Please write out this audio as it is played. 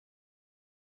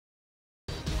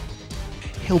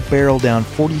he'll barrel down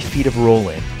 40 feet of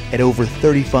rolling at over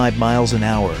 35 miles an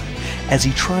hour as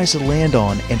he tries to land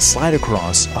on and slide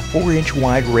across a 4-inch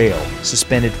wide rail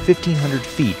suspended 1,500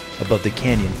 feet above the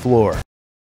canyon floor.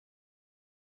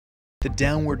 The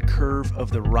downward curve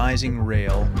of the rising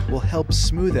rail will help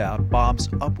smooth out Bob's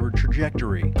upward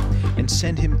trajectory and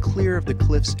send him clear of the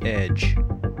cliff's edge.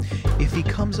 If he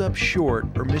comes up short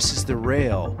or misses the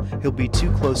rail, he'll be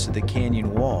too close to the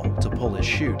canyon wall to pull his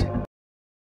chute.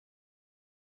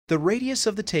 The radius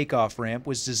of the takeoff ramp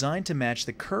was designed to match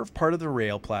the curved part of the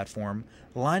rail platform,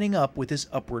 lining up with his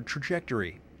upward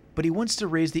trajectory. But he wants to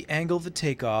raise the angle of the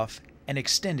takeoff and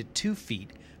extend it 2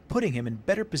 feet, putting him in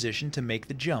better position to make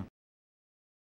the jump.